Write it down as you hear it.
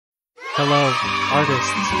Hello,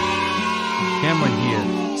 artists. Kamran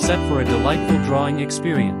here, set for a delightful drawing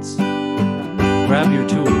experience. Grab your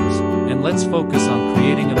tools, and let's focus on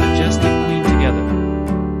creating a majestic queen together.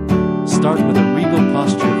 Start with a regal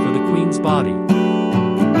posture for the queen's body.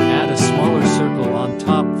 Add a smaller circle on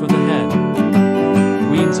top for the head.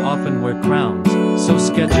 Queens often wear crowns, so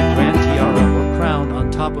sketch a grand tiara or crown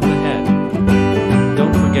on top of the head.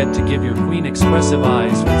 Don't forget to give your queen expressive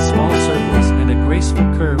eyes with small circles and a graceful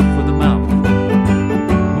curve for the mouth.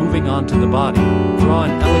 Moving on to the body, draw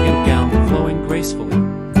an elegant gown flowing gracefully.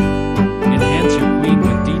 Enhance your queen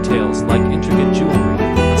with details like intricate jewelry,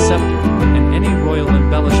 a scepter, and any royal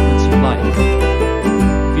embellishments you like.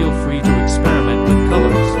 Feel free to experiment with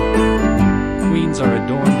colors. Queens are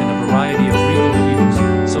adorned in a variety of regal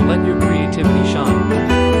hues, so let your creativity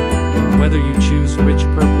shine. Whether you choose rich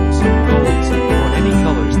purples, golds, or any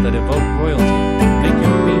colors that evoke royalty, make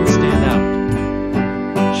your queen stand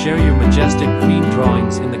out. Share your majestic queen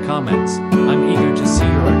drawings in the comments. I'm eager to see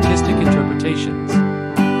your artistic interpretations.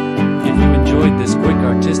 If you enjoyed this quick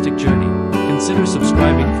artistic journey, consider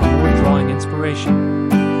subscribing for more drawing inspiration.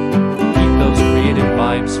 Keep those creative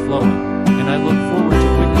vibes flowing, and I look forward to